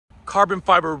carbon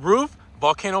fiber roof,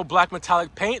 Vulcano black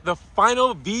metallic paint. The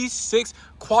final V6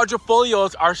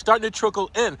 Quadrifolios are starting to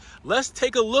trickle in. Let's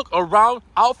take a look around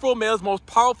Alfa Romeo's most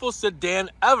powerful sedan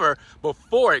ever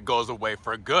before it goes away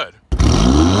for good.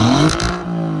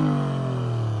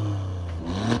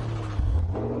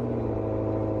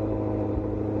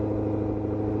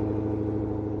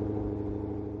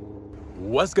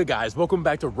 What's good, guys? Welcome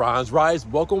back to Ron's Rides.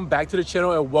 Welcome back to the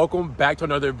channel and welcome back to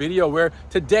another video where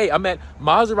today I'm at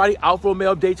Maserati Alfa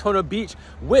Romeo Daytona Beach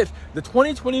with the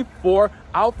 2024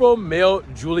 Alfa Romeo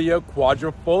Giulia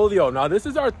Quadrifoglio. Now this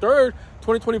is our third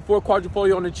 2024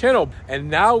 Quadrifoglio on the channel, and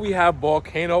now we have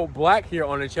Vulcano Black here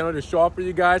on the channel to show off for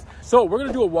you guys. So we're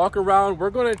gonna do a walk around. We're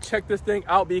gonna check this thing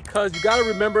out because you gotta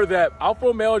remember that Alfa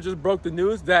Romeo just broke the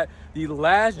news that the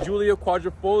last Giulia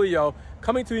Quadrifoglio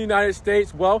coming to the United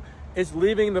States, well, it's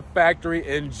leaving the factory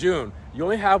in June. You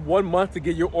only have 1 month to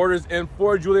get your orders in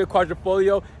for Giulia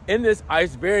Quadrifoglio in this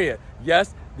ICE variant.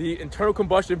 Yes, the internal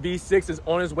combustion V6 is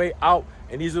on its way out,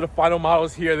 and these are the final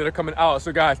models here that are coming out.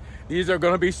 So guys, these are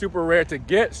gonna be super rare to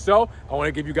get. So I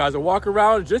wanna give you guys a walk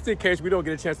around just in case we don't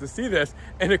get a chance to see this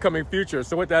in the coming future.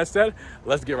 So with that said,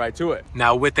 let's get right to it.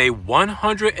 Now with a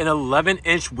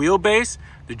 111-inch wheelbase,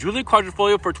 the Giulia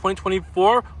Quadrifoglio for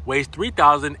 2024 weighs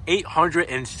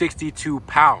 3,862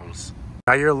 pounds.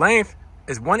 Now your length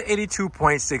is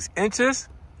 182.6 inches,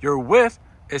 your width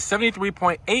is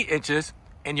 73.8 inches,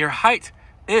 and your height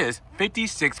is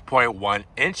 56.1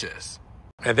 inches.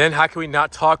 And then how can we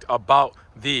not talk about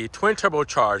the twin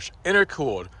turbocharged,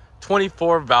 intercooled,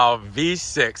 24-valve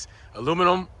V6,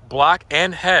 aluminum block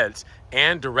and heads,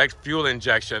 and direct fuel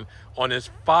injection on this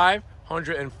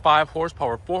 505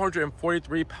 horsepower,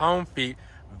 443 pound-feet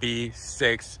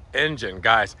V6 engine.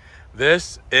 Guys,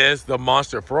 this is the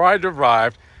monster.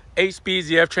 Ferrari-derived 8-speed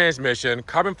ZF transmission,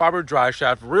 carbon fiber drive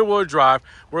shaft, rear-wheel drive.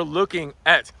 We're looking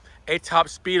at a top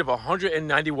speed of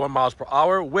 191 miles per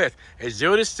hour with a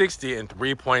 0 to 60 in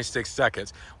 3.6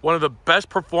 seconds. One of the best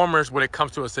performers when it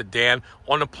comes to a sedan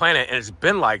on the planet, and it's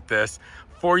been like this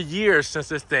for years since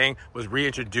this thing was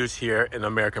reintroduced here in the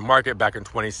American market back in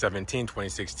 2017,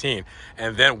 2016.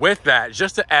 And then with that,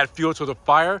 just to add fuel to the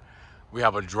fire, we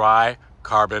have a dry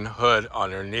carbon hood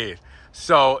underneath.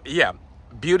 So yeah,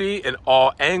 beauty in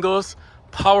all angles,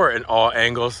 power in all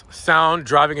angles, sound,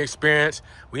 driving experience.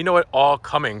 We know it all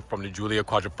coming from the Giulia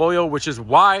Quadrifoglio, which is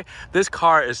why this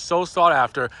car is so sought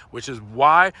after, which is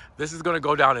why this is gonna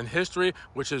go down in history,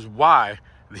 which is why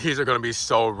these are gonna be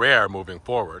so rare moving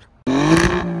forward.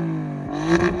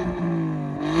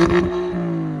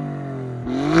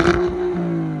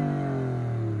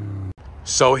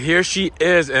 So here she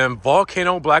is in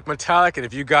Vulcano black metallic, and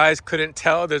if you guys couldn't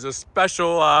tell, there's a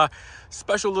special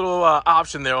little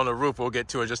option there on the roof we'll get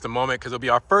to in just a moment, because it'll be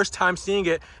our first time seeing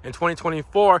it in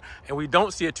 2024, and we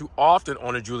don't see it too often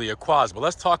on the Giulia Quads. But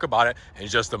let's talk about it in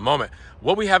just a moment.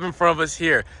 What we have in front of us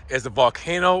here is the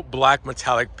Vulcano black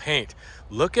metallic paint.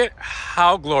 Look at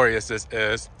how glorious this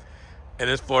is in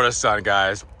this Florida sun,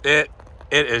 guys. It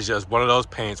is just one of those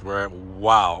paints where,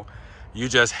 wow, you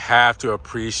just have to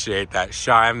appreciate that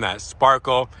shine, that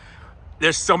sparkle.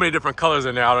 There's so many different colors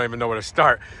in there, I don't even know where to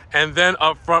start. And then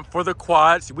up front for the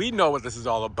quads, we know what this is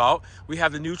all about. We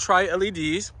have the new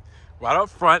Tri-LEDs right up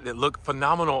front that look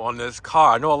phenomenal on this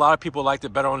car. I know a lot of people liked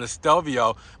it better on the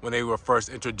Stelvio when they were first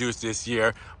introduced this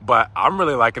year, but I'm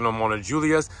really liking them on the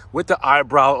Giulias with the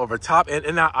eyebrow over top. And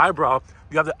in that eyebrow,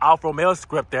 you have the Alfa Romeo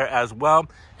script there as well,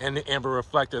 and the amber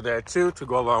reflector there too to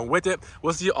go along with it.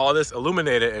 We'll see all this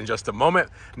illuminated in just a moment.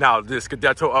 Now, this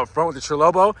Scudetto up front with the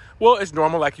Trilobo, well, it's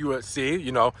normal like you would see,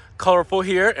 you know, colorful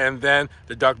here, and then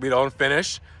the dark beat-on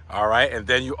finish, all right? And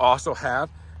then you also have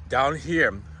down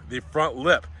here, the front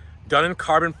lip, done in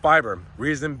carbon fiber.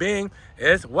 Reason being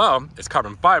is, well, it's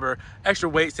carbon fiber, extra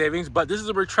weight savings, but this is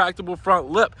a retractable front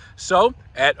lip. So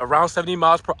at around 70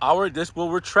 miles per hour, this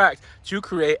will retract to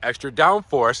create extra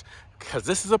downforce, because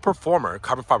this is a performer.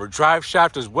 Carbon fiber drive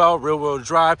shaft as well, rear wheel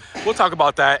drive. We'll talk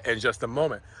about that in just a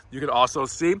moment. You can also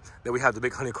see that we have the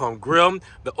big honeycomb grille,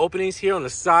 the openings here on the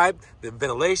side, the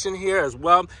ventilation here as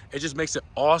well. It just makes it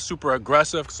all super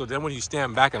aggressive. So then when you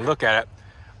stand back and look at it,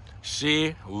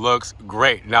 she looks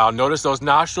great. Now notice those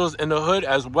nostrils in the hood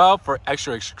as well for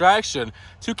extra extraction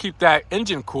to keep that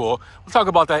engine cool. We'll talk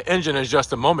about that engine in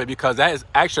just a moment, because that is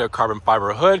actually a carbon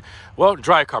fiber hood. Well,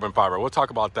 dry carbon fiber. We'll talk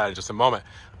about that in just a moment.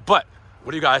 But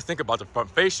what do you guys think about the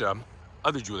front fascia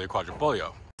of the Giulia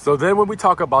Quadrifoglio? So then when we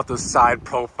talk about the side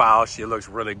profile, she looks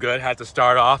really good. Had to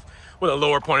start off with a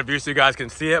lower point of view so you guys can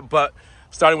see it, but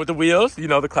starting with the wheels, you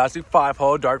know, the classic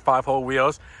 5-hole, dark 5-hole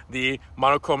wheels, the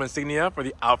monochrome insignia for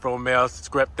the Alfa Romeo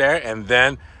script there, and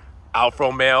then Alfa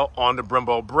Romeo on the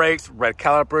Brembo brakes, red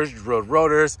calipers, drilled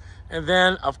rotors, and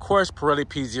then, of course, Pirelli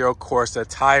P0 Corsa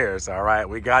tires, all right?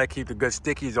 We got to keep the good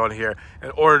stickies on here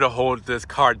in order to hold this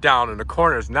car down in the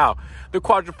corners. Now, the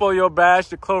Quadrifoglio badge,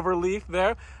 the clover leaf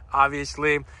there,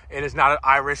 obviously, it is not an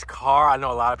Irish car. I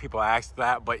know a lot of people ask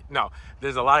that, but no,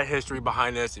 there's a lot of history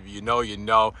behind this. If you know, you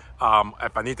know.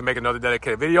 If I need to make another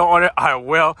dedicated video on it, I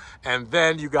will. And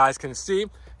then you guys can see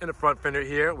in the front fender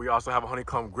here, we also have a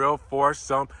honeycomb grille for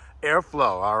some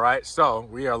airflow. All right, so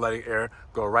we are letting air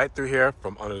go right through here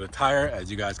from under the tire, as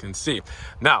you guys can see.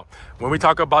 Now, when we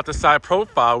talk about the side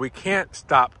profile, we can't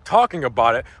stop talking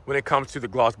about it when it comes to the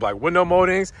gloss black window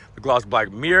moldings, the gloss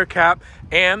black mirror cap,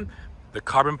 and the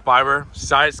carbon fiber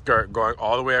side skirt going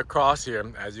all the way across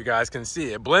here. As you guys can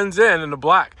see, it blends in the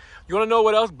black. You want to know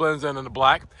what else blends in the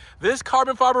black? This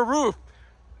carbon fiber roof.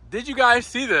 Did you guys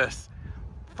see this?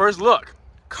 First look,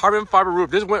 carbon fiber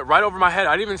roof. This went right over my head.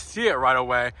 I didn't even see it right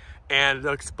away. And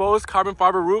the exposed carbon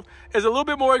fiber roof is a little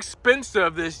bit more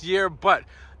expensive this year, but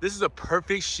this is a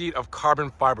perfect sheet of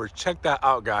carbon fiber. Check that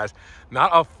out, guys.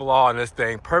 Not a flaw in this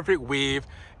thing. Perfect weave.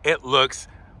 It looks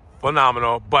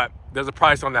phenomenal, but there's a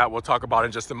price on that we'll talk about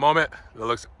in just a moment. It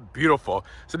looks beautiful.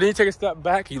 So then you take a step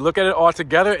back, you look at it all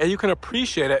together, and you can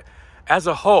appreciate it as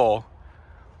a whole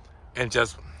and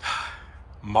just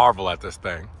marvel at this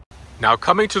thing. Now,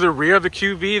 coming to the rear of the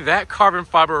QV, that carbon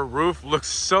fiber roof looks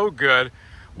so good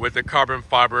with the carbon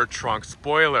fiber trunk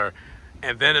spoiler.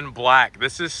 And then in black,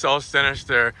 this is so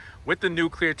sinister with the new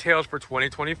clear tails for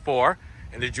 2024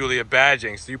 and the Giulia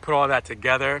badging. So you put all that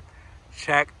together,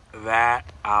 check that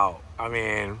out. I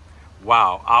mean,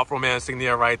 wow, Alfa Romeo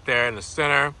insignia right there in the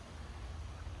center.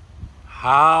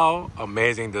 How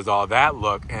amazing does all that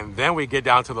look? And then we get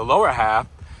down to the lower half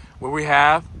where we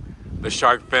have the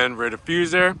shark fin rear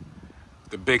diffuser,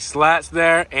 the big slats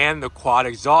there, and the quad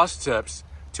exhaust tips.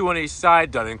 Two on each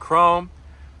side, done in chrome.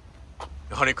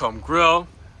 The honeycomb grille,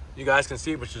 you guys can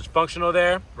see, which is functional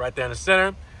there, right there in the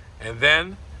center. And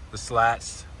then the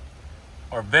slats,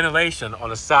 or ventilation on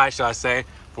the side, should I say,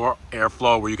 for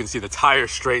airflow, where you can see the tires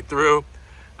straight through.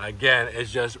 Again,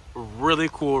 it's just really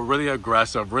cool, really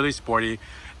aggressive, really sporty.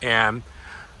 And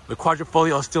the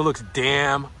Quadrifoglio still looks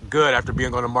damn good after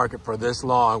being on the market for this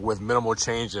long with minimal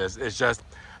changes. It's just,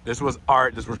 this was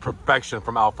art, this was perfection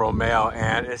from Alfa Romeo,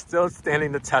 and it's still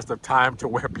standing the test of time to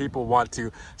where people want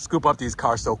to scoop up these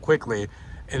cars so quickly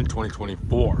in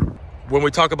 2024. When we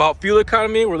talk about fuel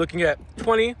economy, we're looking at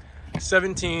 20,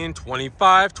 17,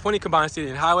 25, 20 combined city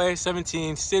and highway,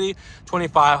 17 city,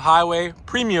 25 highway,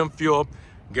 premium fuel,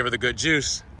 give her the good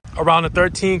juice. Around the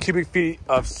 13 cubic feet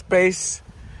of space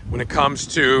when it comes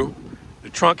to the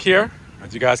trunk here.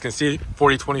 As you guys can see,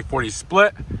 40, 20, 40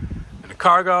 split. And the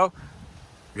cargo,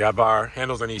 we have our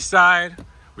handles on each side.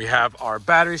 We have our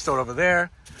battery stored over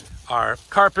there. Our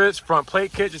carpets, front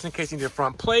plate kit, just in case you need a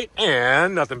front plate,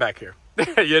 and nothing back here.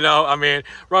 You know, I mean,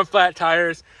 run flat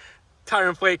tires, tire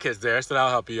inflate kits there, so that'll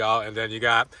help you out. And then you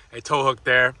got a tow hook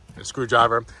there, a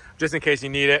screwdriver, just in case you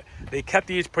need it. They kept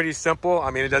these pretty simple.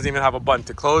 I mean, it doesn't even have a button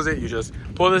to close it. You just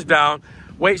pull this down.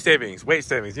 Weight savings, weight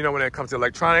savings. You know, when it comes to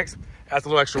electronics, adds a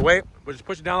little extra weight, but just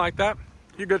push it down like that,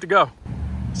 you're good to go.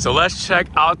 So let's check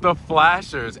out the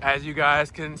flashers. As you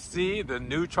guys can see, the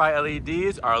new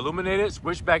tri-LEDs are illuminated,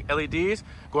 switchback LEDs,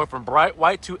 going from bright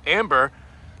white to amber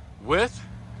with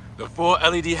the full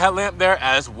LED headlamp there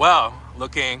as well,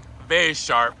 looking very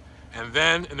sharp. And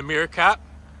then in the mirror cap,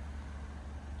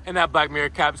 and that black mirror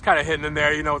cap is kind of hidden in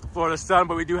there, you know, with the Florida sun,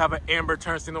 but we do have an amber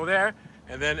turn signal there.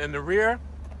 And then in the rear,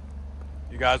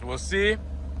 you guys will see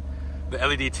the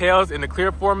LED tails in the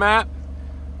clear format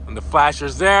and the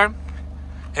flashers there.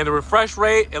 And the refresh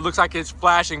rate, it looks like it's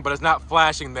flashing, but it's not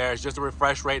flashing there. It's just a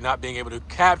refresh rate not being able to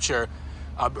capture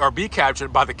or be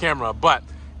captured by the camera, but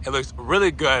it looks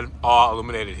really good all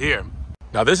illuminated here.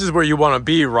 Now, this is where you want to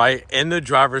be, right? In the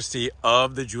driver's seat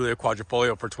of the Giulia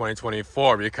Quadrifoglio for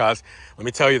 2024, because let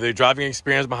me tell you, the driving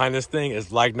experience behind this thing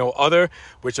is like no other,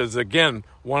 which is, again,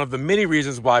 one of the many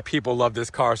reasons why people love this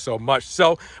car so much.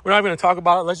 So we're not going to talk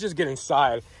about it. Let's just get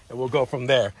inside and we'll go from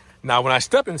there. Now, when I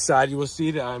step inside, you will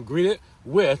see that I'm greeted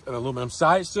with an aluminum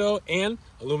side sill and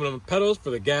aluminum pedals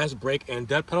for the gas, brake, and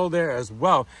dead pedal there as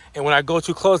well. And when I go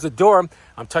to close the door,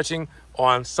 I'm touching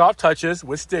on soft touches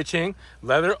with stitching,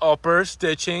 leather upper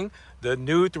stitching, the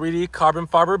new 3D carbon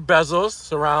fiber bezels,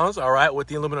 surrounds, all right, with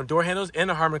the aluminum door handles and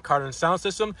the Harman Kardon sound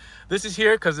system. This is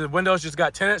here because the windows just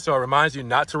got tinted, so it reminds you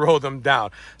not to roll them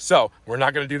down. So we're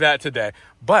not going to do that today.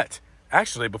 But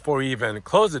actually, before we even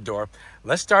close the door,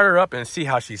 let's start her up and see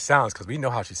how she sounds, because we know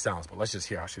how she sounds, but let's just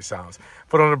hear how she sounds.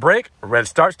 Put on the brake, red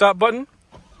start-stop button.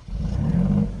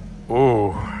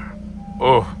 Ooh,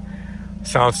 ooh.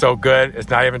 Sounds so good. It's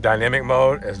not even dynamic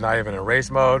mode. It's not even in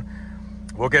race mode.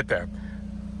 We'll get there.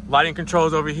 Lighting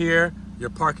controls over here, your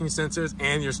parking sensors,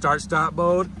 and your start-stop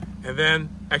mode. And then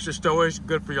extra stowage,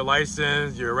 good for your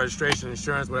license, your registration,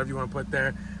 insurance, whatever you want to put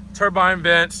there. Turbine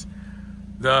vents,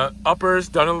 the uppers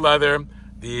done in leather,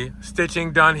 the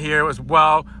stitching done here as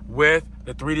well with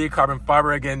the 3D carbon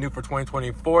fiber, again, new for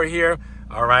 2024 here.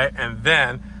 All right, and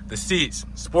then the seats,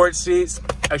 sports seats,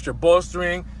 extra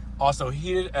bolstering, also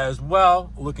heated as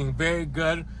well, looking very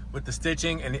good with the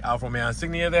stitching and the Alfa Romeo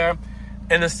insignia there.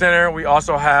 In the center, we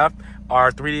also have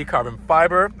our 3D carbon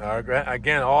fiber,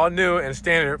 again, all new and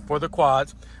standard for the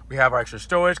quads. We have our extra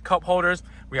storage, cup holders.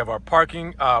 We have our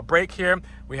parking brake here.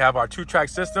 We have our 2-track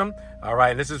system. All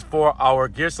right, and this is for our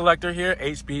gear selector here,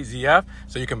 8-speed ZF.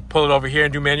 So you can pull it over here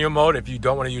and do manual mode if you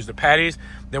don't want to use the patties.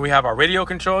 Then we have our radio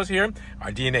controls here,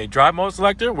 our DNA drive mode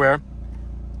selector, where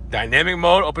dynamic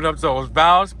mode, open up those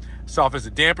valves, softens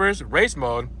the dampers. Race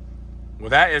mode, well,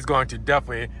 that is going to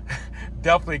definitely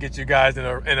get you guys in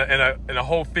a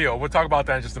whole field. We'll talk about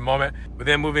that in just a moment. But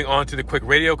then moving on to the quick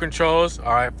radio controls,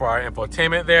 all right, for our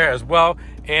infotainment there as well,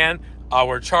 and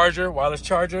our charger, wireless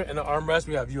charger, and the armrest.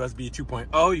 We have USB 2.0,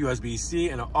 USB-C,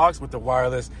 and an aux with the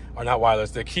wireless, or not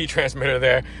wireless, the key transmitter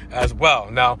there as well.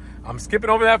 Now, I'm skipping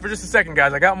over that for just a second,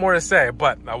 guys. I got more to say,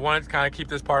 but I wanted to kind of keep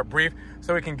this part brief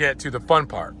so we can get to the fun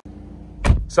part.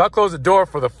 So I'll close the door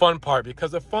for the fun part,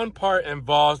 because the fun part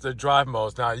involves the drive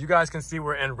modes. Now, you guys can see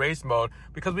we're in race mode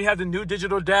because we have the new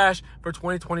digital dash for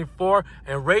 2024,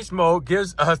 and race mode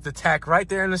gives us the tack right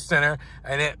there in the center,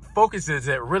 and it focuses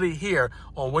it really here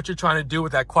on what you're trying to do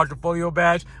with that Quadrifoglio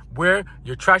badge, where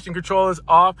your traction control is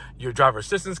off, your driver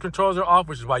assistance controls are off,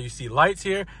 which is why you see lights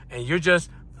here, and you're just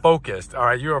focused. All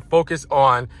right, you are focused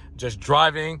on just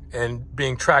driving and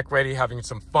being track ready, having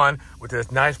some fun with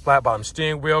this nice flat bottom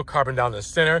steering wheel, carbon down the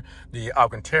center, the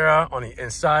Alcantara on the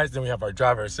insides. Then we have our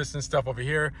driver assistance stuff over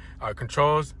here, our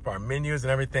controls for our menus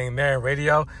and everything there,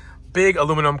 radio, big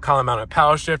aluminum column mounted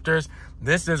paddle shifters.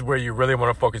 This is where you really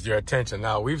want to focus your attention.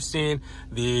 Now, we've seen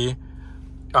the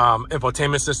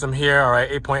infotainment system here, all right,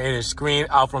 8.8-inch screen,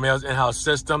 Alfa Romeo's in-house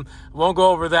system. Won't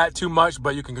go over that too much,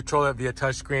 but you can control it via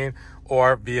touchscreen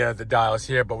or via the dials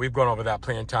here, but we've gone over that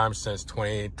plenty of times since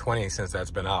 2020, since that's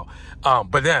been out.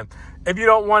 But then, if you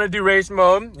don't want to do race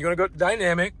mode, you're gonna go to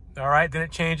dynamic, all right, then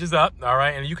it changes up, all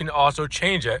right, and you can also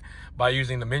change it by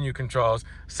using the menu controls.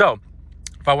 So,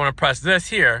 if I want to press this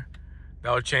here,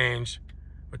 that will change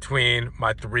between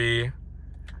my 3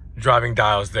 driving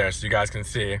dials there, so you guys can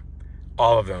see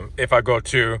all of them. If I go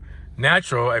to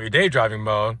natural everyday driving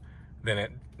mode, then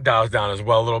it dials down as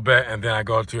well a little bit, and then I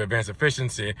go to advanced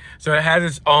efficiency. So it has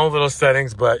its own little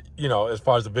settings, but you know, as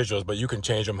far as the visuals, but you can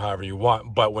change them however you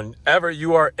want. But whenever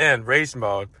you are in race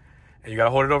mode and you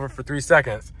gotta hold it over for 3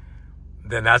 seconds,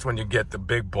 then that's when you get the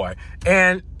big boy.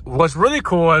 And what's really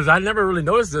cool is I never really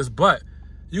noticed this, but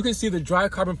you can see the dry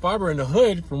carbon fiber in the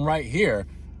hood from right here.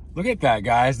 Look at that,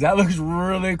 guys. That looks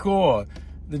really cool.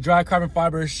 The dry carbon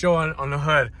fiber is showing on the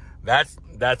hood. That's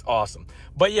awesome.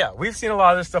 But yeah, we've seen a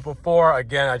lot of this stuff before.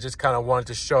 Again, I just kind of wanted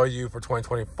to show you for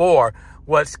 2024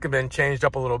 what's been changed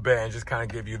up a little bit and just kind of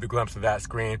give you the glimpse of that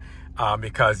screen,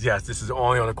 because yes, this is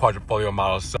only on the Quadrifoglio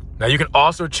models. So now you can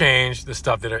also change the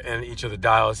stuff that are in each of the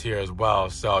dials here as well.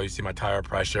 So you see my tire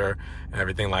pressure and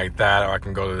everything like that, or I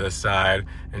can go to this side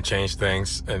and change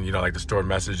things, and you know, like the stored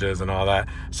messages and all that.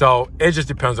 So it just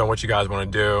depends on what you guys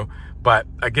want to do. But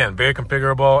again, very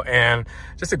configurable and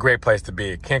just a great place to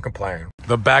be. Can't complain.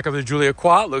 The back of the Giulia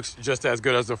Quad looks just as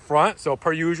good as the front. So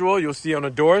per usual, you'll see on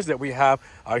the doors that we have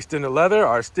our extended leather,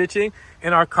 our stitching,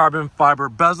 and our carbon fiber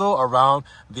bezel around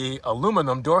the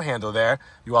aluminum door handle there.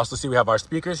 You also see we have our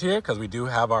speakers here because we do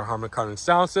have our Harman Kardon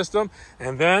sound system.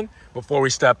 And then before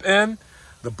we step in,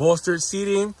 the bolstered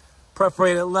seating,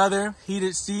 perforated leather,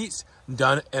 heated seats,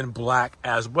 done in black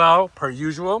as well, per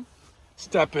usual.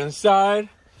 Step inside.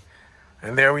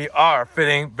 And there we are,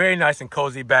 fitting very nice and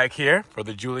cozy back here for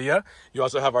the Giulia. You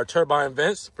also have our turbine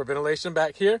vents for ventilation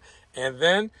back here. And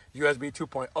then USB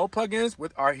 2.0 plugins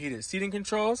with our heated seating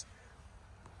controls.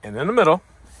 And in the middle,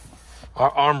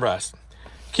 our armrest.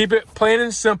 Keep it plain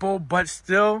and simple, but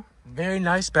still very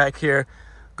nice back here.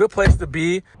 Good place to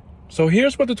be. So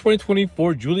here's what the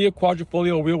 2024 Giulia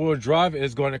Quadrifoglio rear-wheel drive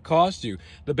is going to cost you.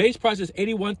 The base price is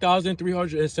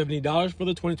 $81,370 for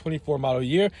the 2024 model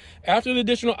year. After the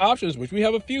additional options, which we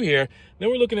have a few here, then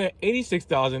we're looking at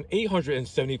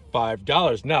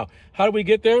 $86,875. Now, how do we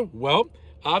get there? Well,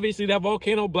 obviously that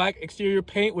volcano black exterior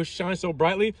paint which shines so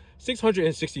brightly,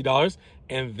 $660.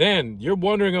 And then you're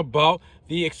wondering about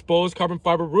the exposed carbon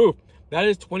fiber roof. That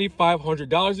is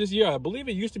 $2,500 this year. I believe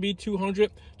it used to be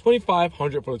 $2,500 for the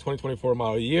 2024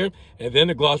 model year. And then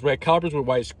the gloss red calipers with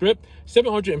white script,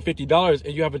 $750,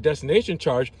 and you have a destination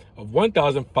charge of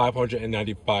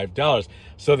 $1,595.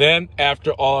 So then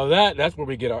after all of that, that's where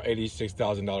we get our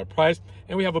 $86,000 price.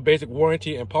 And we have a basic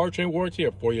warranty and powertrain warranty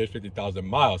of 4 years, 50,000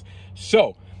 miles.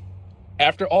 So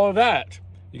after all of that,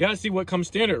 you got to see what comes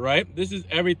standard, right? This is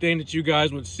everything that you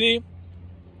guys would see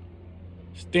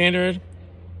standard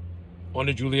on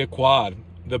the Giulia Quad.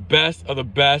 The best of the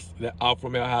best that Alfa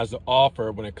Romeo has to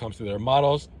offer when it comes to their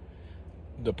models.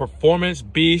 The performance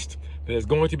beast that is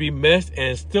going to be missed,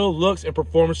 and it still looks and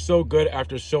performs so good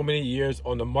after so many years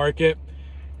on the market.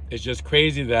 It's just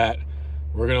crazy that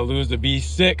we're going to lose the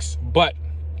V6, but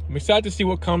I'm excited to see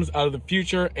what comes out of the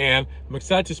future, and I'm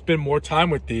excited to spend more time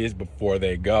with these before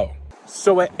they go.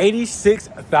 So at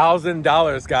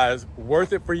 $86,000, guys,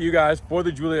 worth it for you guys for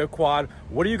the Giulia Quad.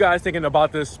 What are you guys thinking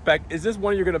about this spec? Is this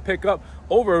one you're going to pick up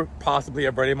over possibly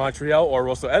a Verde Montreal or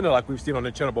Rosso Edna like we've seen on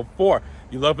the channel before?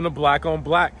 You loving the black on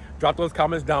black? Drop those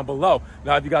comments down below.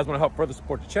 Now, if you guys want to help further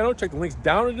support the channel, check the links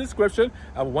down in the description.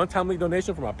 I have a one-time link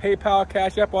donation for my PayPal,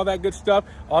 Cash App, all that good stuff.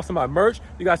 Also my merch.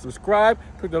 You guys subscribe,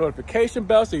 click the notification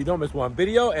bell so you don't miss one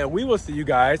video, and we will see you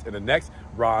guys in the next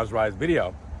Ron's Rise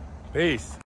video.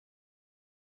 Peace.